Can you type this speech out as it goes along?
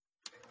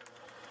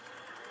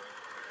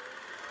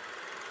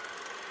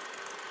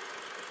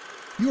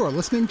You are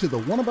listening to the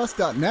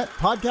oneofus.net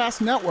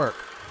podcast network.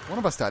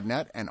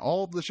 Oneofus.net and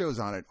all of the shows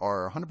on it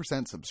are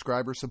 100%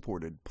 subscriber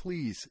supported.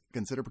 Please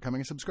consider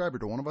becoming a subscriber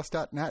to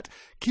oneofus.net.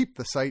 Keep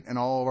the site and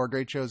all of our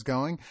great shows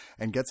going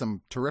and get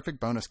some terrific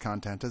bonus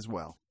content as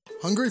well.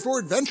 Hungry for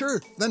adventure?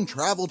 Then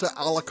travel to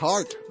a la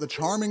carte, the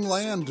charming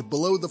land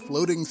below the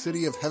floating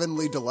city of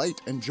heavenly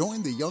delight, and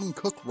join the young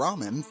cook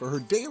Ramen for her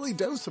daily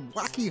dose of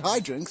wacky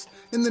hijinks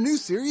in the new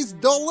series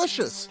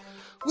Delicious.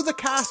 With a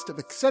cast of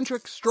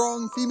eccentric,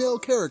 strong female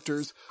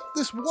characters,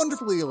 this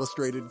wonderfully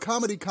illustrated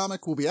comedy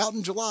comic will be out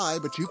in July,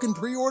 but you can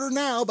pre-order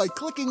now by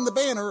clicking the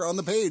banner on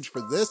the page for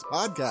this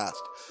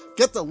podcast.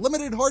 Get the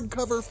limited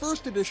hardcover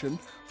first edition,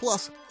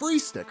 plus free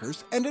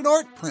stickers and an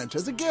art print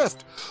as a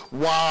gift.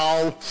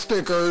 Wow,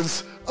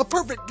 stickers! A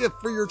perfect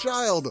gift for your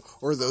child,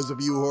 or those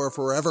of you who are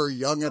forever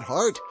young at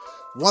heart.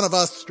 One of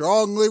us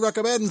strongly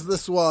recommends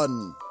this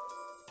one.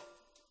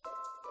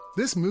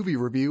 This movie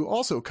review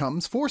also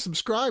comes for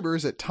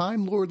subscribers at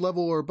Time Lord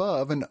level or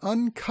above, an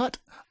uncut,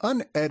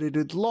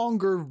 unedited,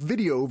 longer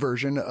video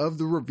version of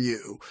the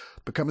review.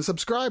 Become a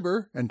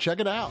subscriber and check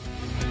it out.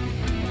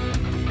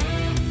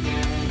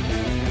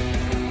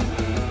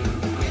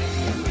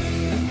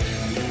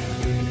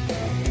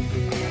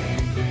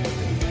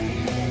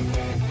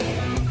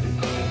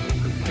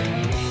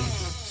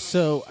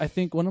 So I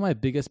think one of my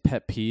biggest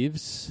pet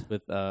peeves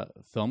with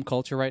film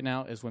culture right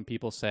now is when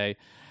people say,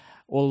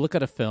 well, look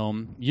at a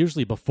film,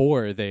 usually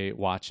before they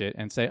watch it,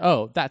 and say,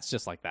 oh, that's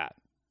just like that.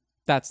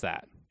 That's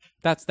that.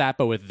 That's that,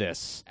 but with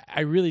this.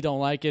 I really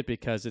don't like it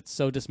because it's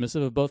so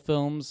dismissive of both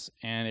films,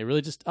 and it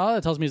really just, all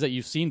it tells me is that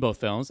you've seen both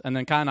films, and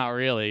then kind of not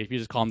really, if you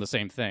just call them the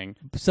same thing.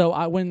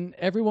 So when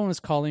everyone was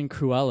calling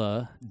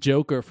Cruella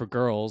Joker for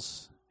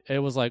girls, it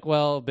was like,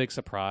 well, big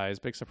surprise.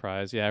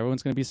 Yeah,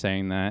 everyone's going to be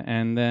saying that.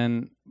 And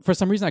then for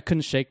some reason, I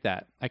couldn't shake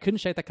that. I couldn't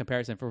shake that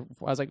comparison. I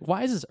was like,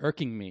 why is this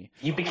irking me?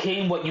 You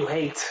became what you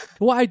hate.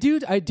 Well, I do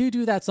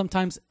that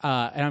sometimes,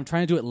 and I'm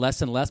trying to do it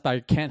less and less, but I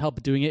can't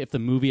help doing it if the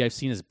movie I've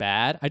seen is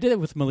bad. I did it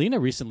with Melina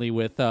recently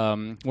with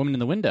Woman in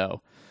the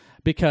Window.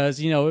 Because,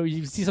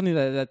 you see something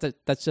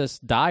that's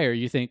just dire,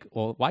 you think,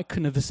 well, why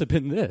couldn't this have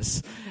been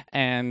this?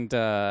 And,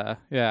 yeah.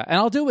 And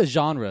I'll do it with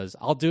genres.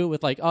 I'll do it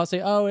with, like, I'll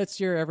say, oh,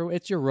 it's your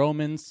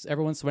Romans,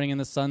 everyone's sweating in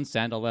the sun,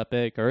 sandal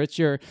epic, or it's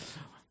your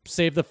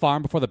save the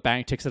farm before the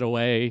bank takes it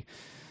away,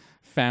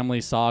 family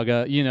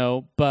saga,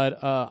 But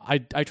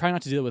I try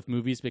not to do it with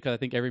movies because I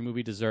think every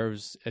movie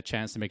deserves a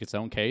chance to make its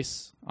own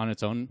case on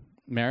its own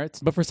merits.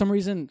 But for some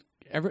reason,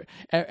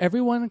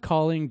 everyone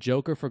calling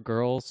Joker for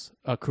girls,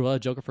 Cruella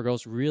Joker for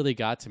girls, really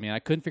got to me, and I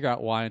couldn't figure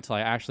out why until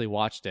I actually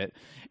watched it,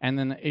 and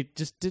then it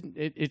just didn't.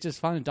 It just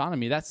finally dawned on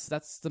me that's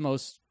the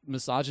most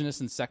misogynist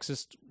and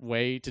sexist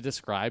way to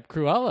describe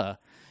Cruella.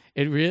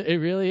 It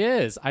really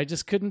is. I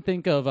just couldn't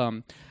think of.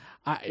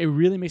 It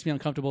really makes me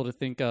uncomfortable to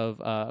think of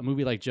a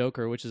movie like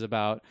Joker, which is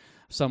about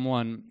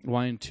someone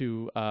wanting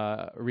to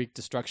wreak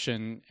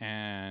destruction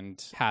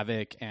and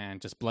havoc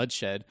and just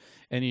bloodshed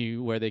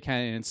anywhere they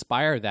can and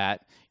inspire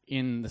that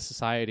in the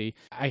society.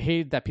 I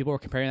hate that people were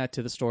comparing that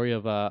to the story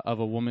of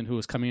a woman who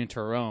was coming into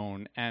her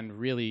own and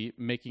really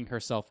making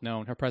herself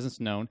known, her presence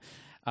known,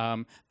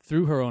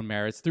 through her own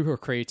merits, through her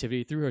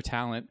creativity, through her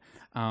talent,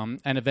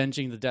 and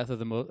avenging the death of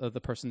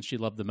the person she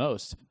loved the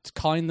most.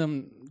 Calling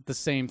them the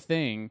same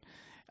thing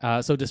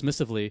so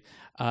dismissively,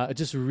 it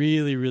just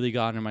really, really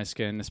got under my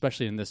skin,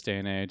 especially in this day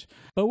and age.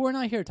 But we're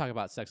not here to talk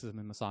about sexism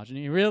and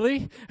misogyny,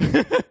 really.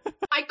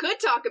 I could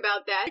talk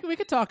about that. We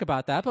could talk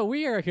about that, but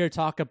we are here to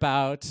talk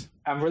about...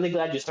 I'm really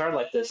glad you started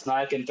like this. Now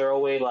I can throw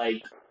away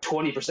like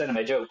 20% of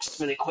my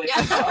jokes really quick.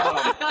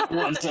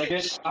 1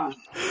 second.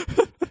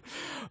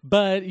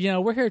 But,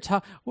 we're here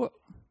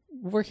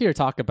to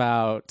talk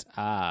about,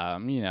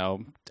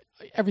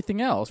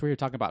 everything else. We're here to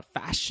talk about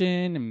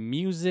fashion,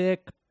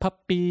 music,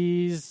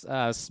 puppies,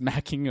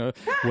 smacking a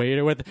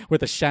waiter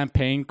with a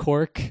champagne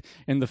cork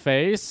in the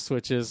face,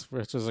 which is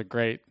a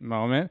great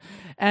moment,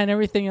 and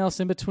everything else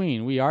in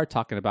between. We are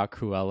talking about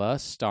Cruella,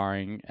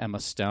 starring Emma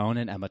Stone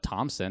and Emma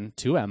Thompson,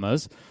 2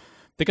 Emmas.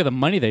 Think of the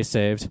money they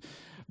saved.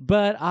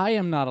 But I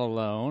am not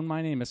alone.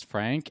 My name is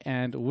Frank,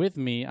 and with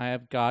me I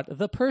have got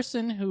the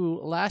person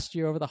who last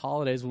year over the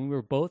holidays, when we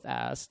were both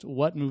asked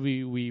what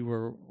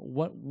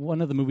one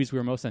of the movies we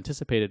were most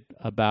anxious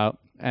about,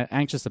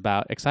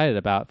 excited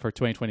about for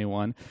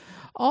 2021,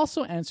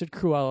 also answered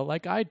Cruella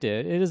like I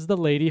did. It is the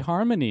Lady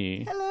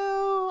Harmony.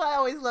 Hello. I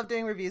always love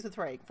doing reviews with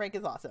Frank. Frank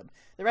is awesome.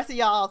 The rest of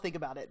y'all think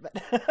about it, but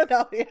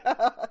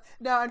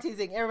no, I'm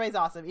teasing. Everybody's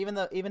awesome, even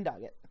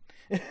Doggett.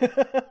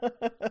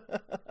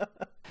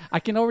 I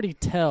can already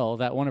tell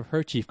that one of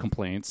her chief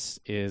complaints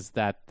is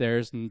that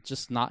there's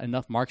just not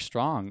enough Mark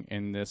Strong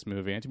in this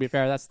movie. And to be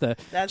fair, that's the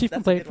chief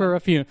complaint for a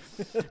few.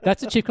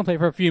 That's the chief complaint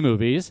for a few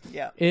movies.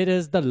 Yeah. It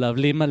is the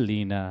lovely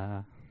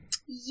Melina.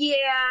 Yeah,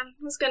 I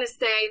was going to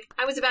say,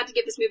 I was about to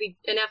give this movie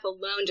an F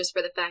alone just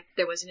for the fact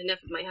there wasn't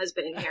enough of my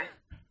husband in here.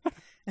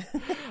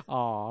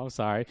 Oh, I'm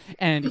sorry.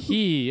 And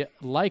he,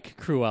 like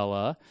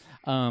Cruella,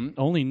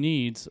 only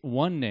needs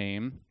one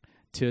name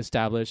to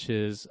establish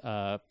his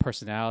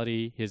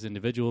personality, his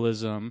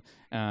individualism,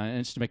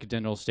 and just to make a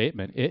general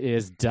statement. It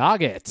is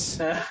Doggett.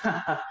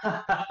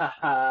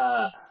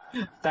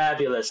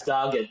 Fabulous.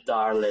 Doggett,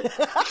 darling.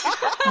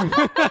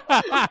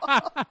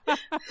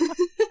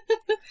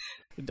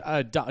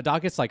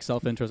 Dockett's like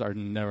self-intros are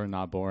never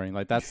not boring.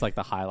 Like that's like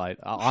the highlight,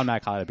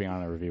 automatic highlight of being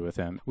on a review with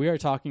him. We are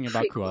talking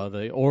about Cruella,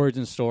 the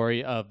origin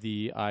story of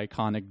the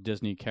iconic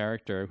Disney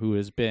character who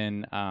has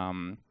been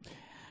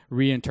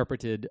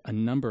reinterpreted a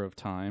number of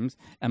times.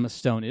 Emma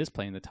Stone is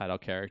playing the title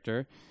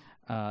character,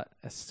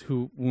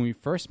 who when we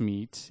first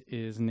meet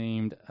is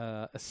named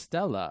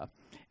Estella.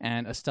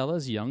 And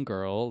Estella's a young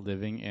girl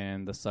living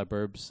in the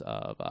suburbs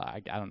of,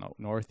 I don't know,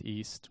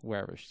 northeast,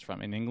 wherever she's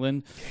from, in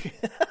England.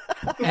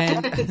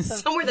 And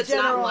somewhere that's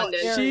not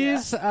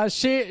London.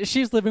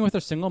 She's living with her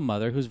single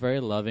mother, who's very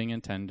loving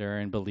and tender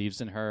and believes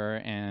in her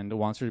and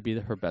wants her to be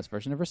her best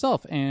version of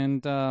herself.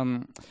 And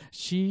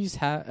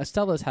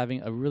Estella's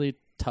having a really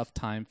tough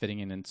time fitting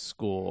in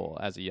school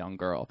as a young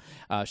girl.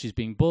 She's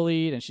being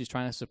bullied, and she's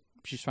trying to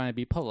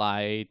be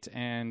polite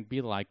and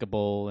be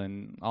likable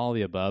and all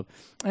the above.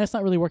 And it's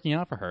not really working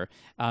out for her,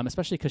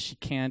 especially because she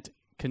can't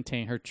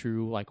contain her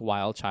true, like,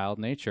 wild child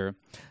nature.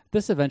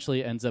 This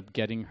eventually ends up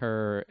getting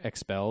her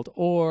expelled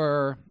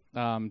or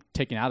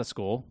taken out of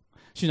school.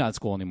 She's not at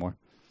school anymore.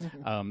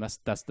 Mm-hmm.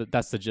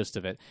 That's the gist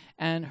of it.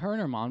 And her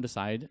and her mom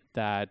decide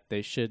that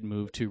they should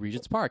move to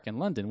Regent's Park in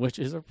London, which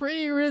is a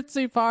pretty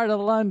ritzy part of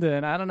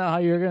London. I don't know how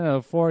you're going to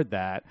afford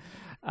that.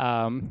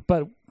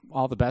 But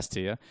all the best to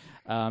you.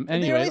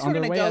 Anyway, we're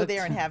going to go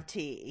there and have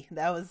tea.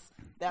 That was.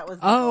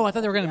 Oh, I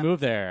thought they were going to move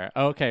there.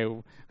 Okay,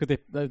 because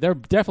they're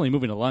definitely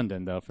moving to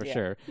London, though, for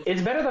sure.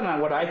 It's better than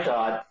what I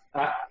thought.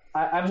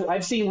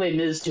 I've seen Les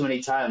Mis too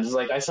many times.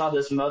 Like, I saw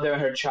this mother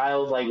and her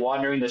child like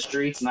wandering the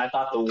streets, and I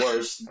thought the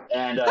worst.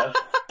 And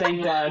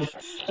thank God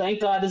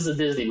this is a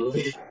Disney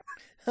movie.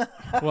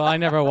 Well, I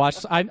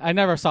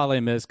never saw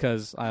Les Mis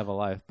because I have a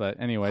life. But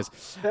anyways,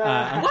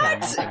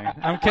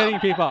 I'm kidding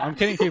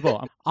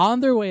people. On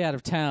their way out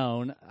of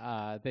town,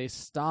 they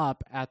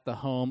stop at the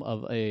home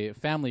of a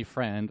family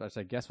friend, which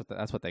I guess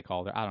that's what they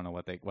called her. I don't know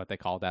what they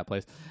called that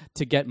place,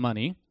 to get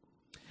money.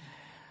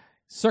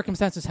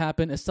 Circumstances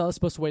happen. Estella's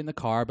supposed to wait in the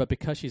car, but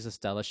because she's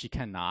Estella, she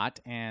cannot.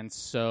 And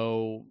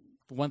so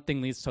one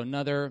thing leads to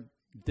another.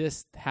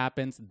 This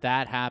happens,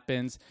 that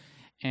happens.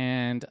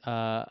 And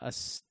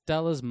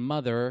Estella's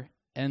mother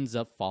ends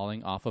up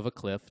falling off of a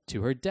cliff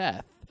to her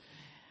death,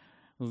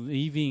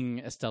 leaving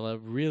Estella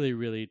really,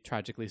 really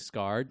tragically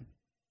scarred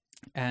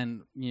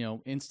and,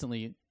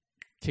 instantly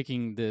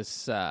kicking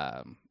this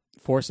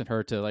force in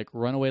her to, like,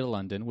 run away to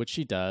London, which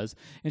she does.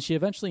 And she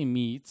eventually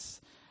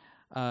meets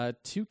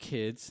two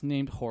kids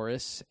named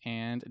Horace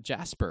and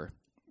Jasper.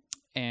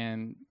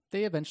 And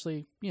they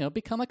eventually,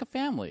 become like a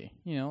family,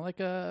 like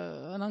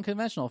an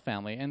unconventional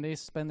family, and they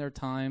spend their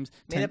times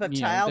made up of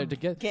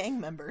child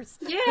gang members.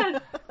 Yeah,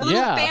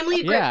 little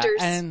family of grifters.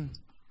 And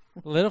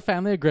little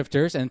family of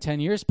grifters. And 10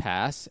 years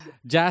pass.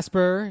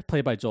 Jasper,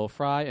 played by Joel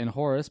Fry, and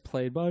Horace,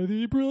 played by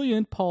the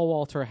brilliant Paul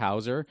Walter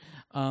Hauser,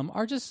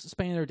 are just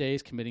spending their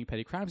days committing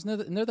petty crimes. And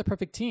they're the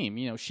perfect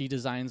team. She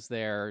designs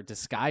their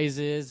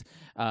disguises.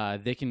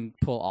 They can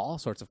pull all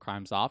sorts of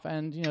crimes off,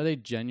 and they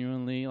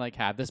genuinely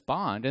have this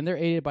bond. And they're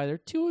aided by their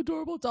two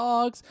adorable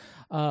dogs,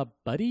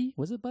 Buddy.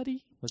 Was it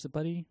Buddy?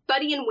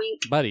 Buddy and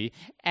Wink. Buddy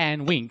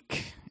and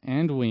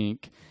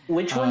Wink.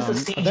 Which one's the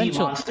CG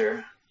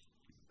monster?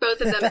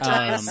 Both of them at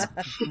times.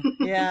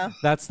 Yeah.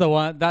 That's the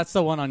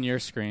one on your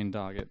screen,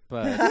 Doggett.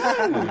 But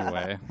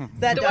anyway.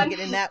 That Doggett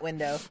in that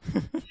window.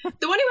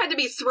 The one who had to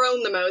be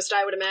thrown the most,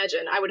 I would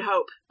imagine. I would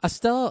hope.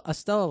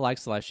 Estella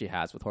likes the life she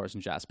has with Horace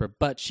and Jasper,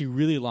 but she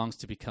really longs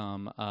to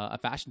become a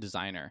fashion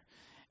designer.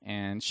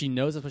 And she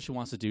knows that's what she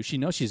wants to do. She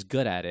knows she's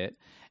good at it.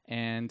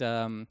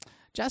 And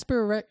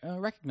Jasper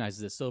recognizes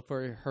this. So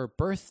for her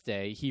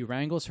birthday, he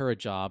wrangles her a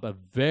job, a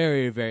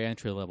very, very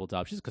entry-level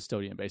job. She's a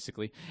custodian,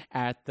 basically,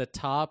 at the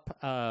top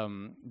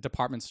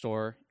department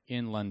store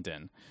in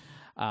London.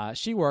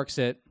 She works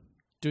it,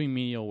 doing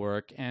menial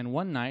work, and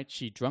one night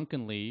she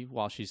drunkenly,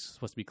 while she's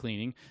supposed to be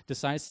cleaning,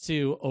 decides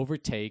to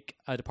overtake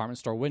a department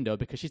store window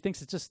because she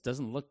thinks it just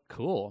doesn't look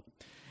cool.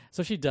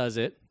 So she does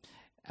it,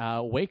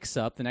 wakes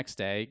up the next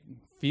day,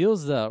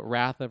 feels the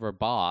wrath of her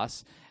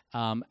boss,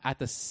 at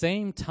the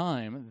same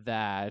time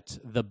that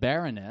the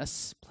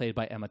Baroness, played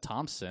by Emma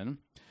Thompson,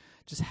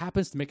 just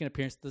happens to make an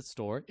appearance at the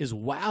store, is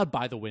wowed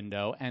by the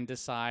window, and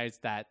decides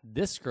that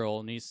this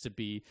girl needs to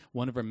be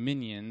one of her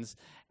minions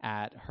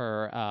at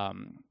her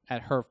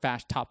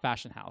top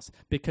fashion house,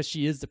 because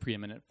she is the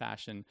preeminent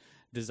fashion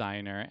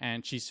designer,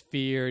 and she's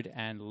feared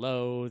and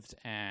loathed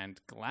and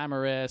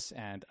glamorous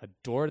and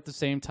adored at the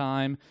same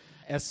time.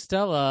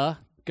 Estella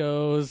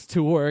goes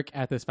to work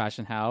at this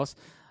fashion house.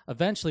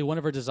 Eventually, one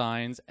of her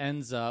designs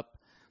ends up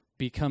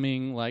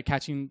becoming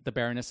catching the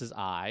Baroness's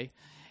eye,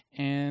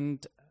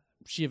 and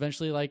she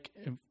eventually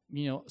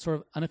sort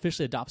of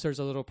unofficially adopts her as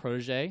a little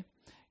protege,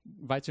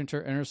 invites her into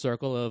her inner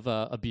circle of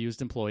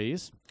abused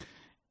employees.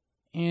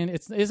 And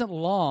it isn't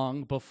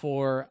long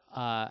before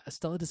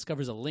Estella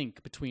discovers a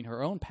link between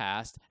her own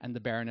past and the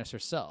Baroness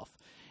herself.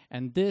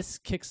 And this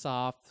kicks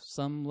off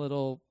some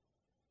little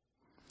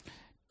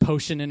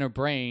potion in her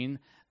brain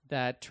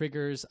that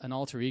triggers an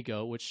alter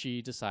ego, which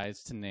she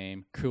decides to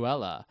name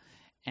Cruella.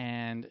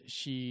 And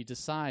she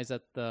decides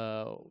that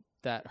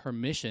that her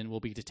mission will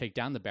be to take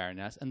down the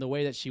Baroness. And the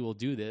way that she will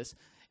do this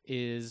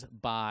is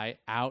by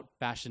out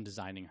fashion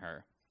designing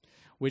her,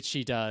 which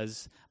she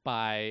does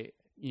by,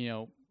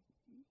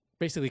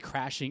 basically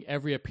crashing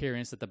every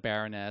appearance that the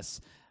Baroness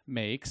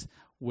makes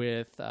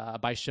with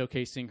by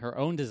showcasing her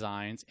own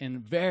designs in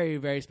very,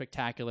 very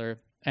spectacular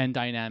and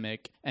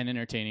dynamic and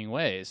entertaining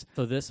ways.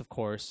 So this, of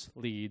course,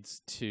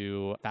 leads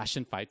to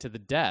fashion fight to the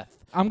death.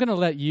 I'm going to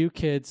let you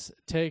kids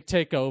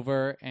take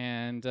over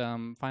and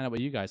find out what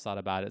you guys thought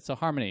about it. So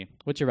Harmony,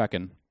 what you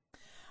reckon?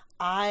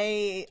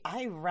 I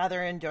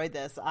rather enjoyed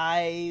this.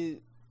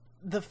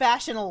 The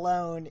fashion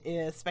alone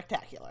is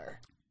spectacular.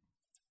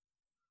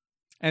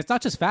 And it's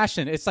not just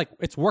fashion,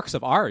 it's works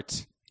of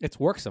art. It's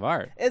works of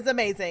art. It's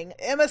amazing.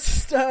 Emma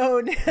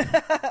Stone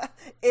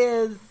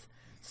is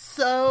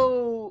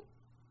so,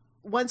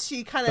 once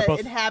she kind of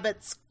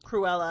inhabits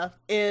Cruella,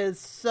 is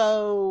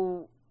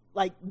so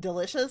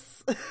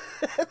delicious.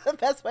 The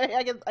best way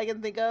I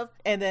can think of.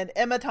 And then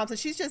Emma Thompson,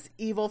 she's just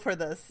evil for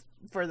the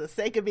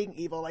sake of being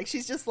evil.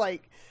 She's just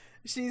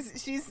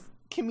she's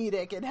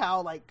comedic in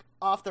how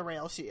off the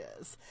rail she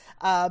is.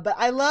 But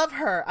I love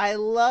her. I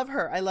love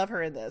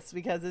her in this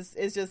because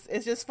it's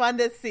just fun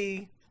to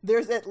see.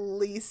 There's at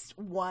least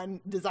one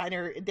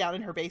designer down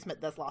in her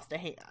basement that's lost a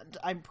hand.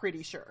 I'm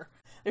pretty sure.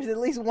 There's at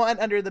least one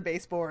under the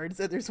baseboards,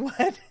 and there's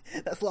one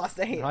that's lost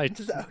a hand. Right.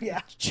 So yeah,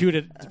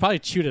 probably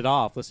chewed it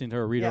off listening to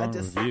her read her own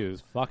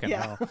reviews. Fucking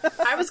hell.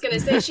 I was gonna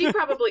say she's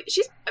probably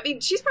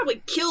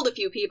killed a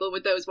few people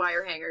with those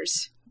wire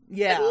hangers.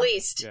 Yeah. At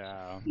least.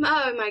 Yeah.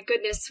 Oh my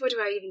goodness, where do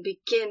I even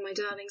begin, my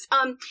darlings?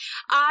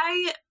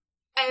 I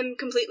am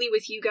completely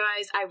with you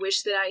guys. I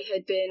wish that I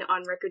had been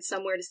on record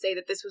somewhere to say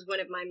that this was one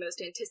of my most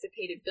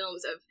anticipated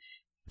films of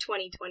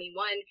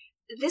 2021.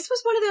 This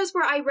was one of those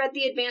where I read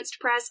the advanced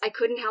press. I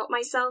couldn't help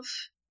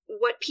myself.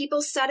 What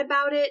people said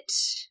about it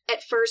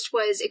at first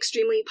was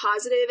extremely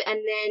positive, and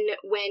then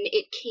when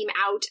it came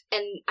out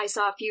and I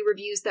saw a few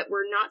reviews that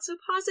were not so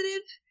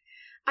positive,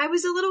 I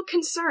was a little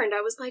concerned.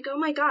 I was like, oh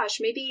my gosh,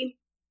 maybe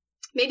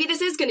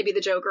this is going to be the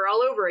Joker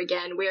all over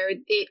again, where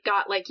it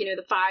got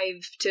the 5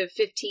 to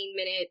 15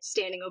 minute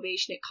standing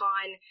ovation at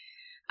Cannes.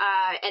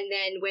 And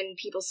then when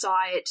people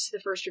saw it,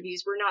 the first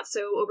reviews were not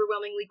so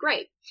overwhelmingly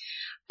great.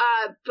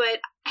 But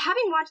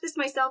having watched this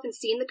myself and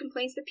seen the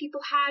complaints that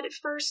people had at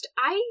first,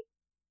 I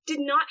did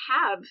not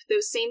have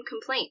those same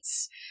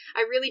complaints.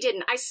 I really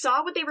didn't. I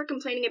saw what they were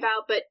complaining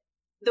about, but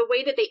the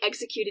way that they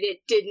executed it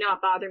did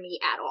not bother me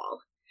at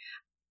all.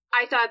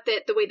 I thought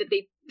that the way that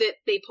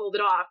they pulled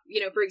it off,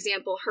 for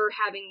example, her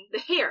having the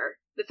hair,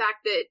 the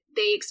fact that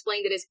they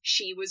explained it as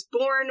she was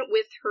born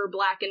with her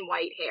black and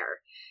white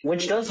hair.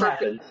 Which does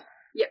happen.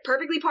 Yeah,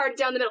 perfectly parted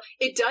down the middle.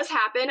 It does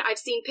happen. I've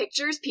seen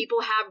pictures.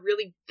 People have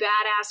really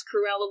badass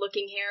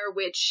Cruella-looking hair,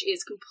 which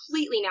is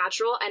completely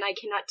natural, and I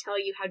cannot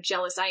tell you how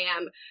jealous I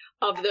am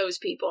of those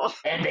people.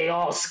 And they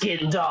all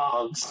skin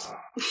dogs.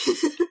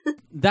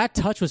 That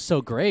touch was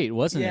so great,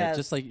 wasn't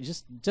Yes.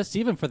 it? Just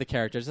even for the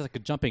characters, just like a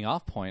jumping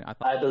off point.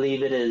 I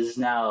believe it is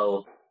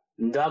now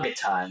Nugget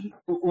time.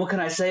 What can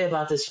I say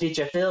about this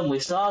feature film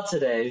we saw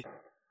today?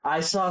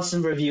 I saw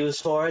some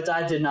reviews for it.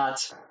 I did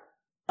not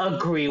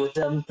agree with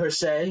them, per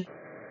se.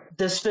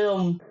 This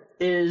film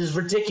is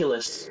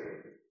ridiculous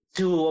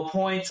to a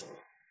point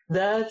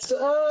that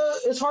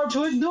it's hard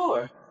to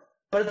ignore.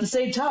 But at the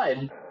same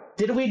time,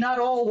 did we not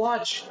all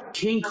watch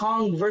King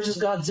Kong vs.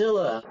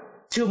 Godzilla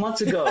 2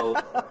 months ago,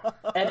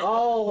 and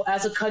all,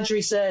 as a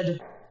country, said,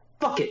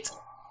 fuck it.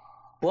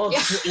 Well,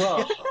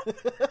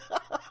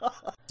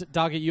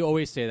 Doggy, you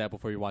always say that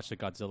before you watch the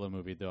Godzilla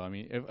movie, though. I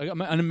mean,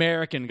 an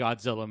American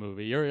Godzilla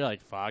movie, you're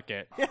like, fuck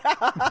it.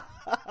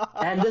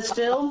 and this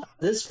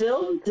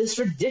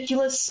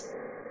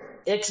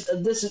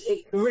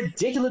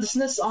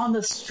ridiculousness on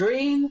the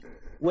screen,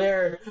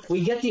 where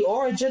we get the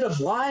origin of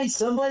why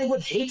somebody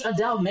would hate a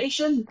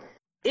Dalmatian,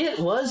 it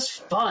was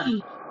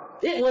fun.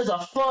 It was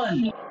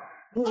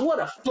what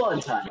a fun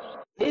time.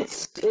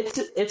 It's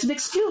an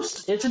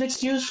excuse. It's an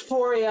excuse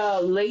for a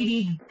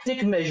lady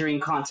dick measuring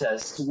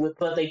contest,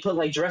 but they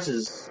put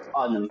dresses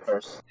on them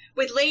first.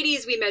 With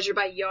ladies, we measure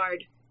by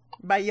yard.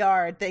 By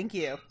yard. Thank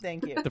you.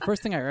 The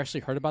first thing I actually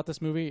heard about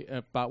this movie,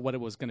 about what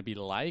it was going to be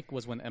like,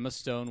 was when Emma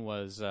Stone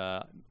was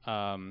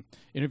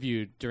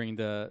interviewed during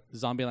the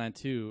Zombieland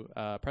 2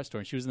 press tour,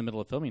 and she was in the middle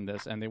of filming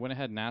this, and they went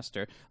ahead and asked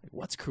her,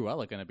 what's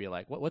Cruella going to be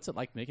like? What's it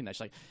like making that?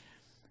 She's like,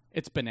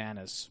 it's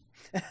bananas.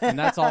 And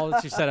that's all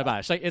that she said about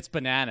it. She's like, it's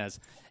bananas.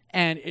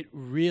 And it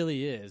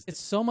really is. It's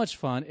so much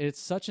fun. It's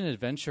such an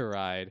adventure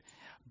ride.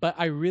 But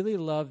I really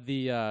love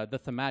the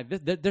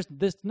thematic.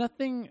 There's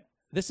nothing.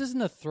 This isn't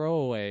a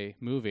throwaway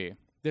movie.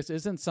 This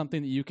isn't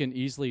something that you can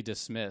easily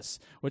dismiss,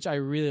 which I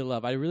really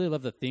love. I really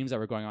love the themes that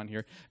were going on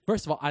here.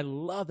 First of all, I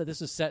love that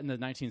this was set in the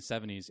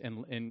 1970s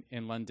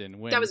in London.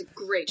 When, that was a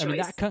great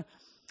choice. I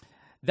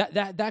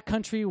mean, that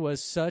country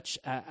was such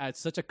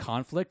a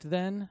conflict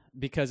then,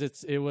 because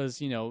it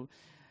was, you know,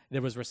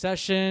 there was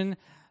recession.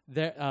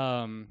 There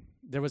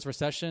was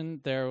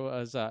recession. There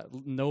was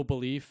no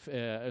belief,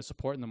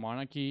 support in the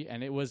monarchy,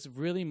 and it was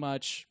really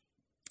much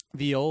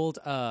the old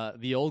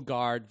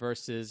guard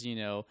versus, you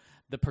know,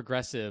 the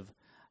progressive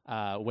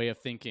way of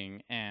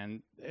thinking,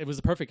 and it was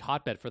the perfect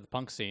hotbed for the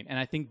punk scene. And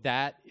I think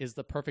that is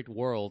the perfect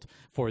world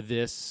for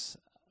this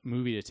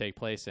movie to take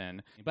place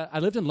in. But I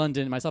lived in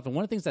London myself, and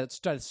one of the things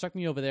that struck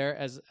me over there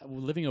as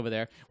living over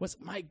there was,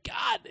 my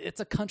God, it's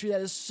a country that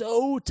is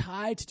so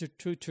tied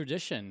to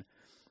tradition.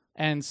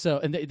 And so,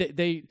 and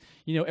they,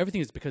 you know, everything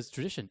is because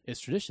tradition is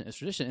tradition is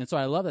tradition. And so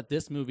I love that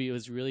this movie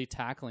was really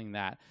tackling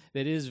that.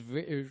 That is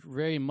very,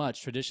 very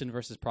much tradition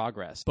versus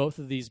progress. Both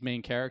of these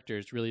main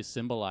characters really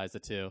symbolize the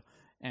two.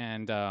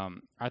 And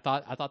I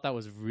thought that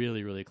was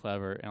really, really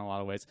clever in a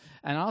lot of ways.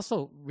 And I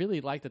also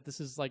really like that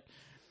this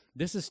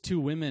is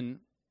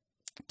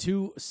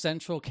two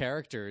central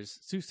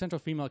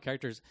female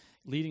characters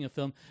leading a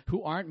film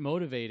who aren't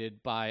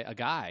motivated by a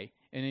guy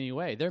in any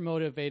way. They're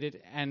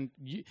motivated and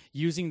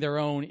using their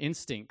own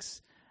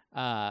instincts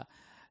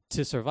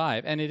to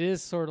survive. And it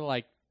is sort of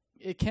like,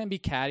 it can be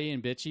catty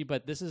and bitchy,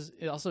 but this is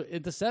also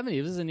in the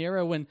 70s. This is an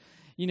era when,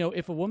 you know,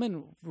 if a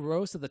woman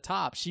rose to the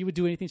top, she would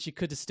do anything she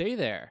could to stay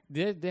there.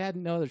 They had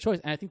no other choice.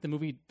 And I think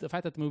the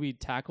fact that the movie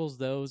tackles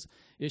those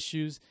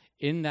issues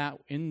in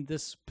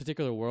this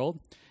particular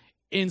world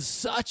in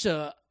such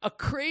a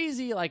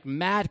crazy, like,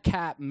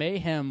 madcap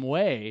mayhem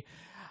way.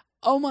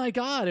 Oh my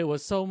God, it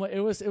was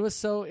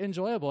so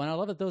enjoyable. And I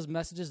love that those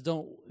messages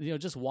don't, you know,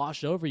 just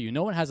wash over you.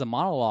 No one has a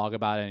monologue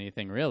about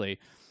anything, really.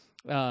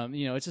 You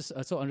know, it's just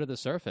so under the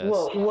surface.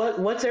 Well,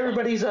 what's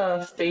everybody's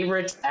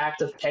favorite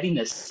act of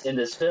pettiness in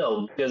this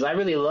film? Because I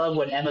really love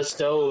when Emma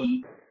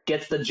Stone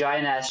gets the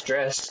giant ass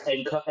dress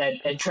and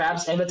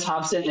traps Emma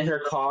Thompson in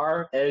her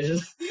car,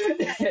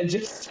 and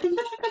just.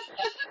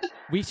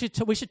 We should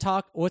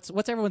talk.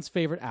 What's everyone's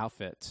favorite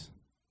outfit?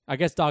 I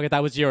guess, Doggett,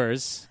 that was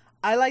yours.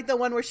 I like the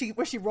one where she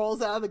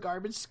rolls out of the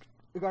garbage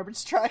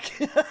truck.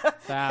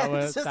 That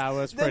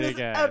was pretty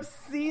good.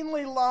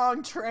 Obscenely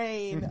long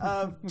train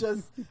of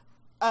just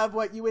of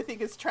what you would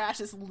think is trash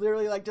is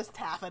literally like just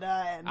taffeta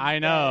and I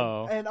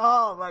know. And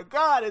oh my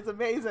God, it's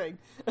amazing.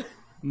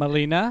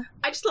 Melina?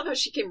 I just love how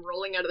she came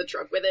rolling out of the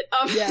truck with it.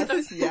 Yes,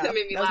 that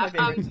made me laugh.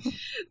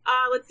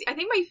 Let's see. I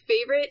think my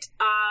favorite.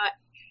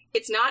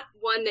 It's not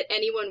one that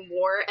anyone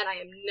wore, and I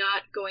am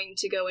not going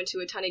to go into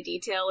a ton of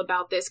detail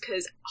about this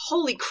because,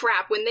 holy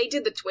crap, when they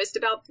did the twist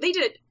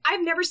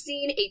I've never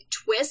seen a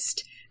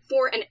twist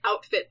for an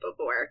outfit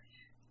before.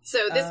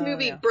 So this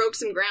movie broke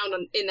some ground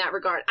in that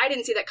regard. I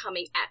didn't see that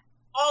coming at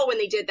all when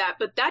they did that,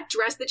 but that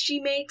dress that she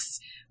makes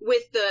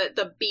with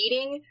the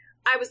beading,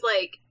 I was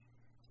like,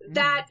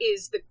 that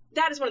is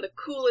one of the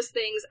coolest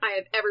things I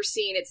have ever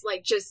seen. It's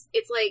like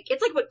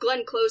what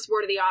Glenn Close wore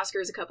to the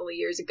Oscars a couple of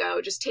years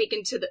ago, just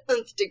taken to the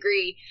nth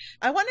degree.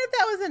 I wonder if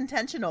that was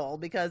intentional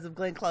because of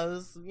Glenn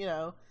Close, you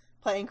know,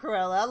 playing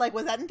Cruella. Like,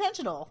 was that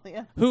intentional?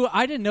 Yeah. Who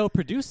I didn't know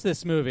produced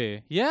this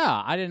movie.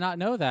 Yeah, I did not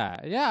know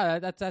that. Yeah,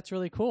 that's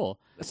really cool.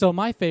 So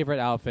my favorite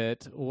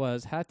outfit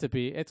had to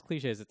be, it's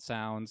cliche as it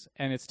sounds,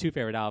 and it's two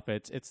favorite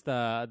outfits. It's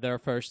their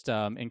first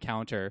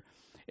encounter.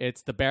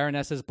 It's the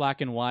Baroness's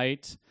black and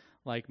white,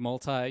 like gown.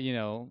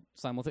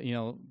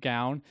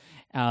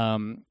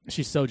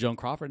 She's so Joan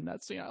Crawford in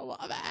that scene. I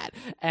love that.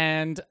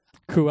 And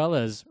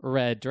Cruella's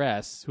red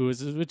dress,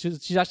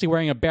 she's actually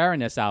wearing a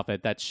Baroness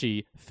outfit that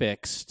she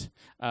fixed.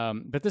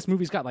 But this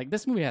movie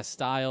has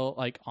style,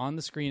 like on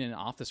the screen and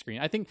off the screen.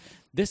 I think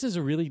this is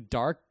a really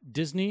dark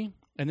Disney,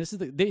 and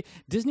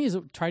Disney has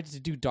tried to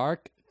do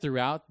dark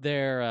throughout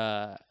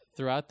the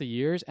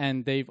years,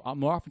 and they've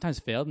more oftentimes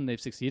failed than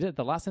they've succeeded.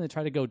 The last time they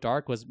tried to go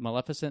dark was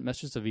Maleficent,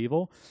 Mistress of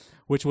Evil,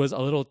 which was a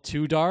little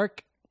too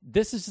dark.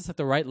 This is just at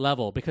the right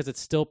level because it's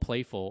still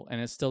playful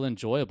and it's still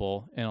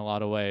enjoyable in a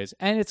lot of ways.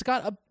 And it's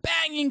got a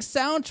banging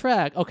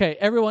soundtrack. Okay,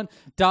 everyone,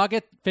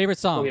 Doggett, favorite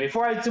song. Okay,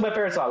 before I do my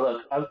favorite song,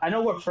 look, I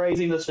know we're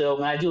praising this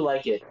film, and I do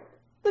like it.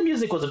 The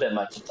music was a bit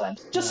much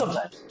sometimes. Just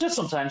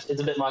sometimes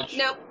it's a bit much.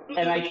 No.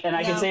 And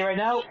I can say right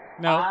now,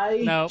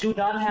 I do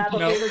not have a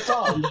favorite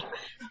song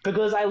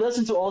because I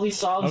listen to all these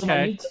songs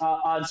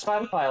on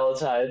Spotify all the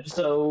time,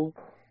 so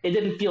it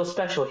didn't feel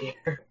special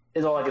here.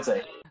 Is all I can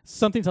say.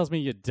 Something tells me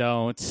you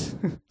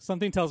don't.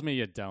 Something tells me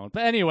you don't.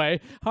 But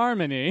anyway,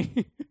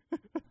 Harmony.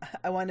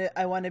 I want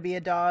to be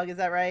a dog. Is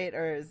that right?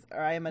 Or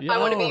I am a dog. I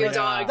want to be your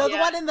dog. The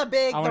one in the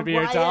big. I want to be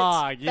Riot your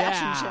dog.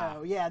 Fashion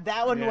show. Yeah,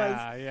 that one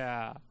was.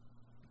 Yeah.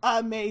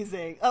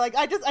 Amazing. Like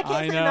I can't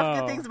say enough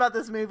good things about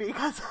this movie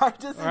because I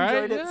just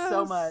enjoyed it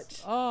so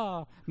much.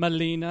 Oh,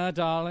 Melina,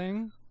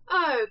 darling.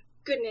 Oh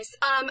goodness.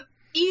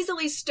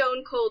 Easily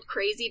Stone Cold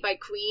Crazy by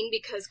Queen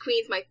because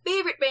Queen's my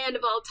favorite band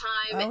of all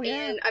time,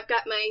 and I've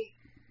got my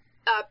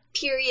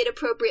period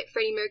appropriate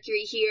Freddie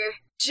Mercury here.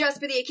 just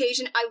for the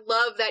occasion. I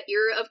love that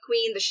era of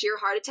Queen, the Sheer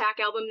Heart Attack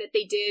album that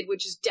they did,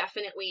 which is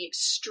definitely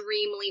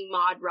extremely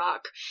mod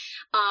rock.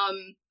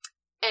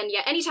 And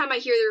yeah, anytime I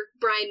hear their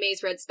Brian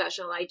May's Red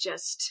Special, I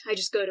just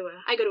go to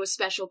a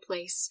special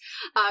place.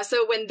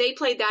 So when they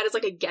played that as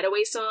like a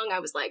getaway song, I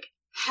was like,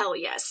 hell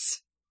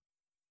yes.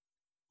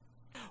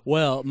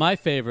 Well, my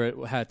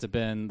favorite had to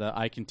been the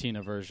Ike and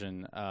Tina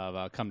version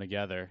of "Come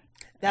Together."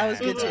 That was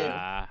good too.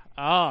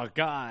 Oh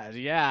God,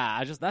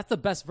 yeah! That's the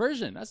best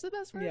version. That's the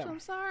best version. Yeah. I'm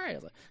sorry.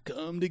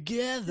 Come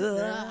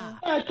together.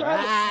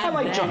 I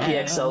like Junkie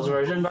XL's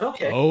version, but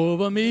okay.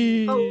 Over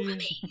me.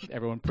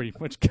 Everyone pretty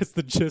much gets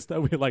the gist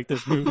that we like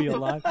this movie a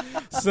lot.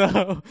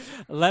 So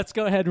let's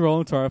go ahead and roll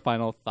into our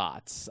final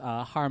thoughts.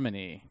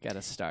 Harmony, get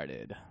us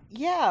started.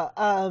 Yeah,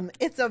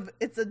 it's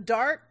a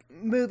dark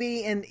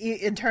movie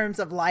in terms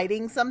of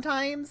lighting.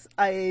 Sometimes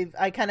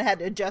I kind of had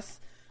to adjust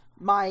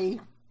my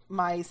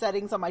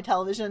settings on my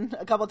television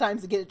a couple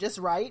times to get it just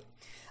right,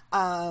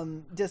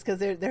 just because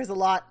there's a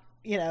lot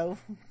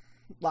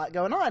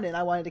going on, and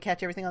I wanted to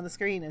catch everything on the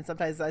screen. And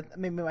sometimes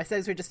maybe my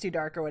settings were just too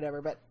dark or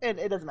whatever, but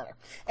it doesn't matter.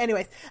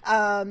 Anyways,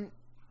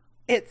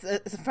 it's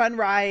a fun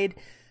ride.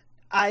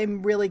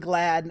 I'm really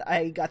glad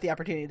I got the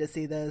opportunity to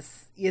see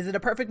this. Is it a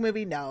perfect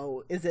movie?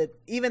 No. Is it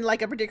even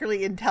like a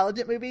particularly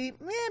intelligent movie?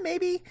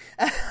 Maybe.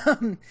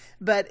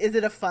 But is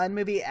it a fun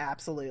movie?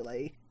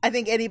 Absolutely. I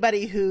think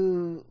anybody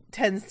who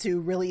tends to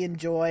really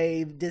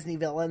enjoy Disney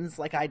villains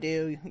like I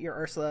do, your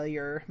Ursula,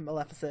 your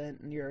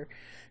Maleficent, and your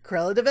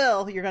Cruella de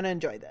Vil, you're going to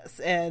enjoy this.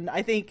 And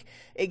I think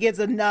it gives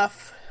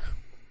enough,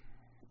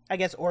 I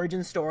guess,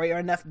 origin story or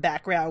enough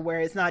background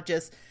where it's not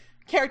just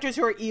characters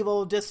who are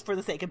evil just for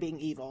the sake of being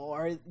evil,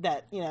 or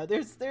that,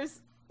 there's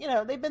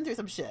they've been through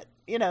some shit,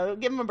 give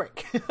them a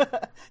break.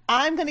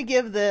 I'm going to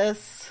give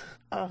this,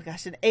 an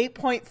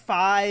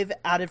 8.5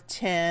 out of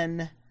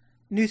 10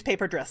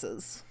 newspaper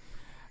dresses.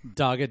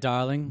 Dogged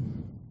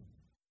darling.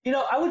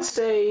 I would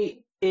say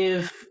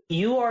if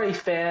you are a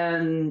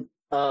fan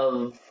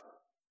of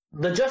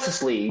the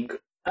Justice League,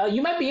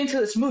 you might be into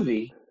this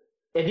movie.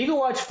 If you can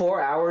watch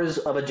 4 hours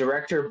of a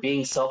director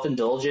being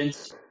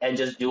self-indulgent and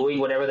just doing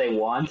whatever they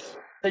want,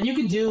 then you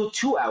can do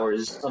 2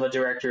 hours of a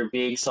director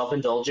being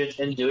self-indulgent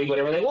and doing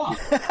whatever they want.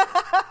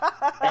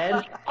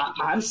 And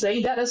I'm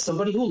saying that as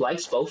somebody who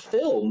likes both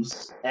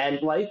films and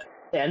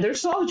their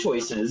song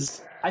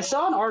choices. I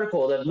saw an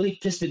article that really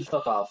pissed me the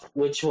fuck off,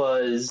 which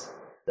was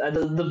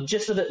the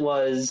gist of it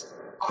was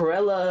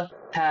Cruella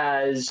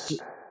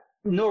has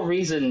no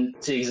reason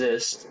to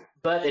exist,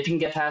 but if you can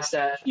get past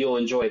that, you'll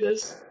enjoy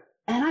this.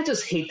 And I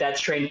just hate that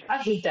train. I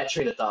hate that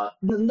train of thought.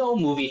 No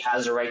movie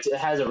has a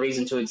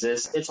reason to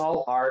exist. It's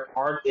all art.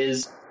 Art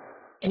is,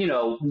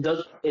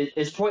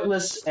 is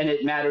pointless, and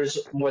it matters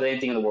more than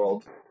anything in the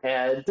world.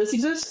 And this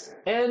exists,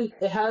 and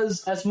it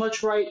has as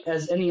much right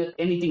as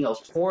anything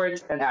else before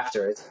it and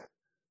after it.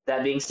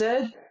 That being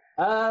said,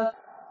 I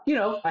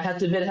have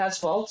to admit it has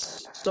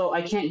faults, so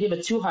I can't give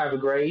it too high of a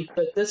grade.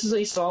 But this is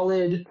a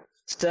solid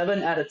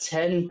 7 out of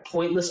 10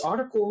 pointless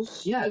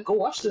articles. Yeah, go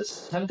watch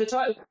this. Have a good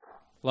time.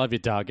 Love you,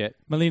 Doggett.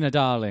 Melina,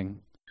 darling.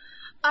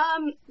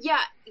 Yeah,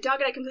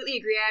 Doggett, I completely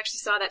agree. I actually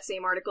saw that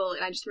same article,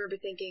 and I just remember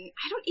thinking,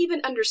 I don't even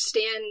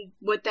understand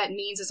what that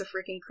means as a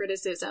freaking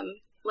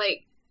criticism.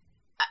 Like,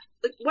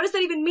 what does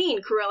that even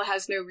mean? Cruella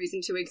has no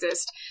reason to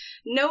exist.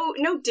 No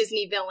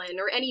Disney villain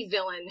or any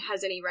villain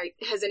has any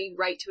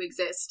right to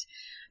exist.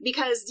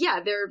 Because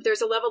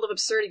there's a level of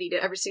absurdity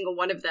to every single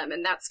one of them,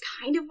 and that's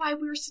kind of why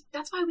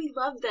we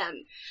love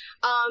them.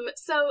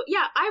 So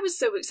yeah, I was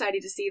so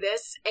excited to see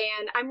this,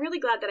 and I'm really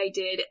glad that I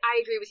did.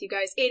 I agree with you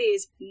guys. It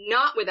is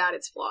not without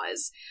its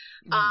flaws.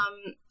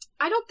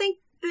 I don't think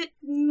that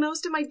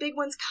most of my big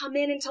ones come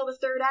in until the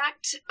third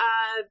act.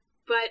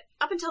 But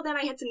up until then,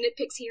 I had some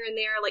nitpicks here and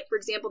there. Like, for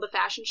example, the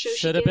fashion show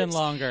should have been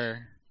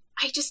longer.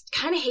 I just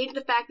kind of hated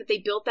the fact that they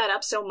built that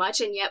up so much,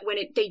 and yet when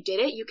they did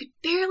it, you could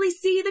barely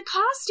see the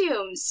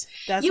costumes.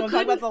 That's what I'm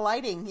talking about, the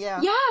lighting.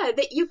 Yeah,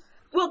 you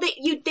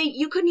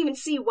couldn't even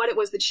see what it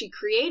was that she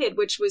created,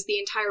 which was the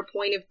entire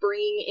point of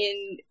bringing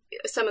in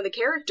some of the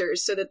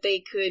characters so that they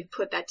could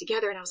put that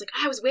together. And I was like,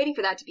 I was waiting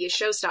for that to be a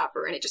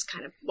showstopper, and it just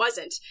kind of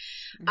wasn't.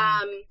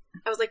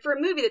 I was like, for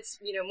a movie that's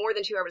more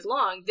than 2 hours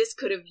long, this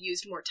could have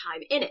used more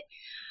time in it.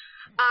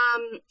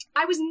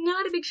 I was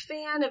not a big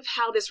fan of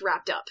how this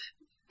wrapped up.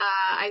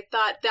 I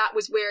thought that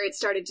was where it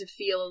started to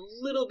feel a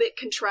little bit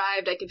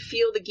contrived. I could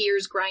feel the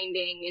gears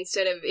grinding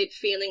instead of it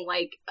feeling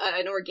like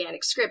an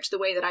organic script the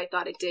way that I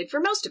thought it did for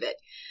most of it.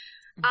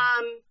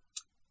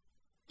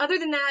 Other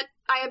than that,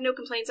 I have no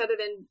complaints other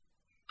than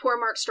poor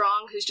Mark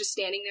Strong, who's just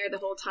standing there the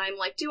whole time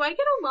like, do I get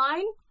a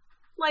line?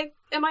 Like,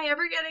 am I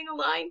ever getting a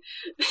line?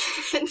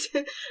 And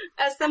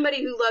as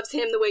somebody who loves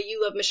him the way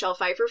you love Michelle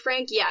Pfeiffer,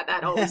 Frank, yeah,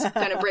 that always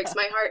kind of breaks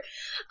my heart.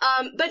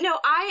 But no,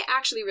 I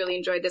actually really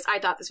enjoyed this. I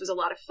thought this was a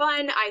lot of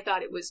fun. I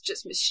thought it was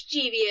just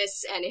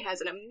mischievous, and it has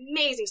an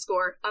amazing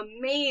score,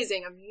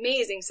 amazing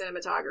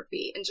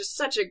cinematography, and just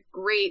such a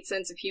great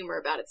sense of humor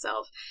about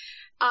itself.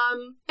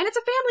 And it's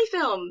a family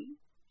film.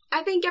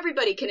 I think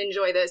everybody can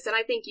enjoy this, and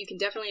I think you can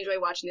definitely enjoy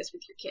watching this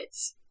with your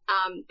kids.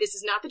 This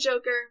is not the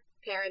Joker.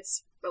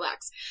 Parents,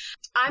 relax.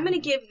 I'm going to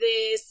give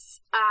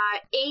this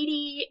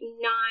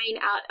 89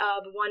 out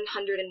of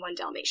 101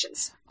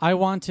 Dalmatians. I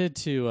wanted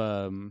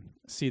to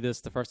see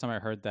this the first time I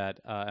heard that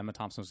Emma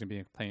Thompson was going to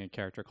be playing a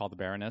character called the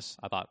Baroness.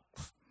 I thought,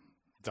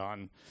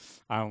 done.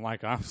 I'm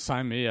like,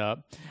 sign me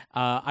up.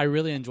 I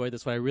really enjoyed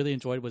this. What I really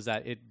enjoyed was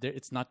that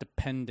it's not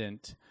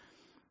dependent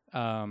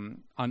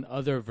on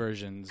other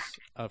versions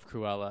of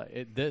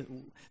Cruella.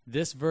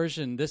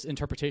 This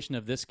interpretation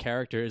of this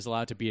character is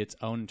allowed to be its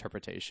own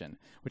interpretation,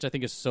 which I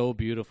think is so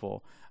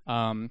beautiful.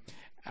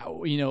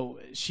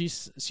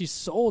 She's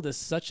sold as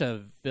such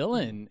a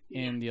villain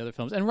in the other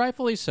films, and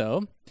rightfully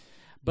so.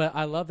 But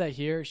I love that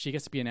here she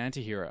gets to be an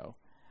anti-hero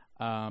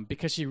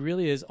because she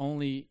really is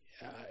only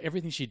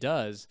everything she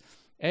does.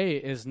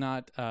 Is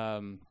not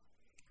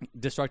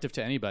destructive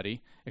to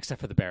anybody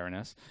except for the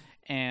Baroness.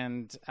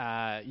 And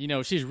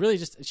she's really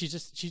she's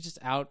just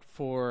out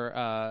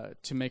for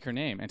to make her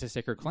name and to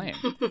stake her claim,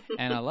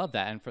 and I love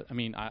that.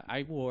 And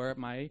I wore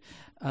my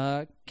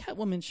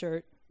Catwoman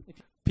shirt.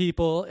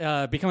 People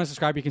become a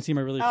subscriber. You can see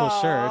my really cool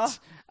shirt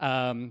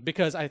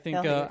because I think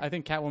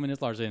Catwoman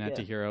is largely an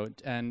anti-hero,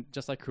 and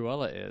just like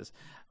Cruella is.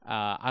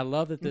 I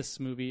love that this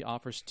movie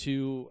offers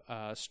two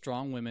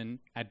strong women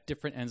at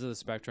different ends of the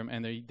spectrum,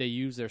 and they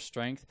use their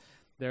strength,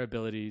 their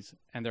abilities,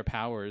 and their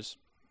powers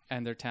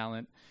and their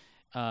talent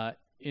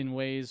in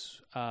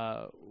ways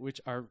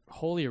which are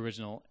wholly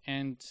original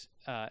and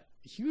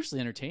hugely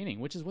entertaining,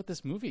 which is what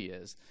this movie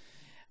is.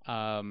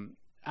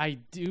 I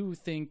do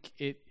think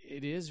it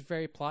is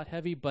very plot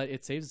heavy, but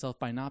it saves itself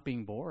by not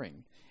being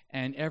boring,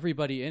 and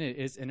everybody in it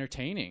is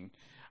entertaining.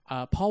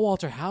 Paul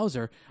Walter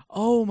Hauser,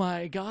 oh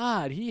my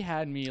God, he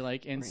had me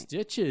like in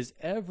stitches.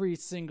 Every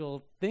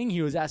single thing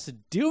he was asked to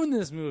do in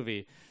this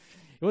movie,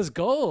 it was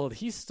gold.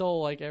 He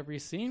stole like every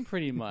scene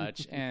pretty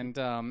much, and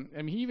that's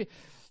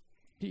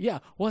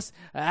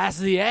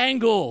the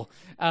angle.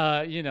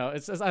 I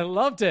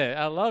loved it.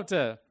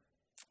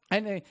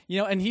 And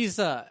and he's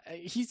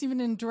even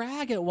in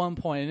drag at one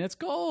point, and it's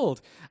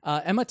gold.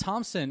 Emma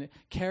Thompson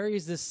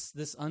carries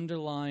this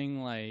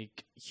underlying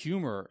like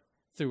humor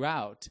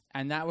throughout,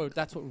 and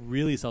that's what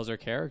really sells her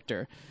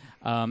character.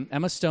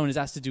 Emma Stone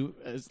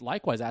is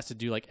likewise asked to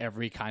do like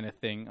every kind of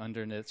thing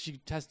underneath.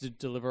 She has to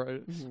deliver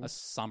a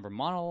somber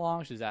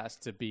monologue. She's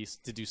asked to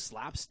do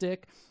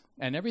slapstick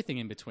and everything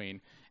in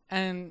between,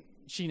 and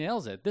she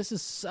nails it. This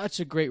is such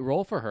a great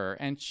role for her,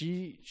 and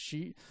she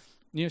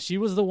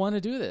was the one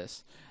to do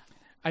this.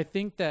 I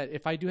think that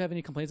if I do have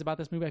any complaints about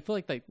this movie, I feel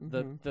like the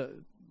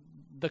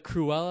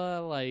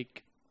Cruella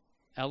like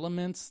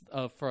elements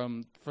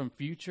from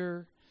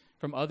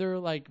other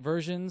like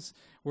versions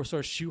were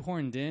sort of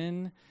shoehorned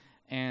in,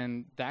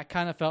 and that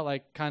kind of felt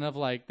like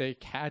they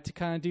had to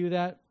kind of do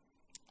that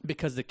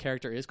because the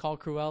character is called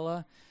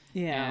Cruella.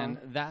 Yeah, and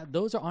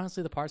those are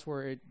honestly the parts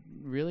where it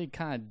really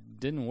kind of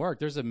didn't work.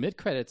 There's a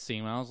mid-credits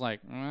scene when I was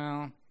like,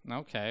 well,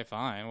 okay,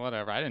 fine,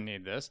 whatever. I didn't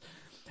need this.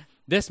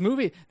 This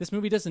movie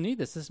doesn't need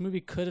this. This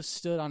movie could have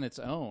stood on its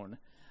own,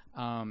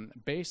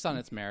 based on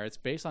its merits,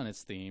 based on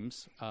its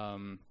themes,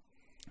 but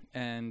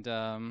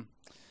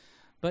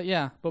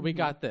we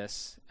got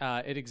this.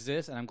 It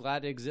exists, and I'm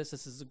glad it exists.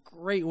 This is a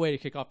great way to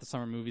kick off the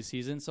summer movie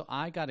season. So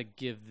I got to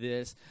give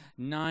this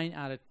 9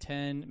 out of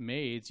 10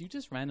 maids you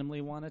just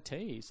randomly want to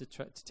tase to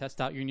test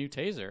out your new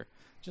taser.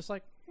 Just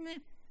like, meh.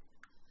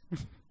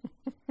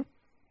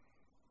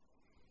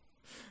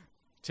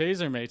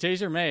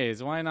 Taser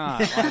maids. Why not?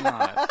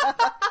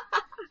 That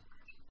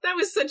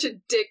was such a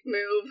dick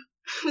move.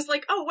 I was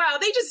like, oh wow,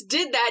 they just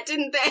did that,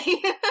 didn't they?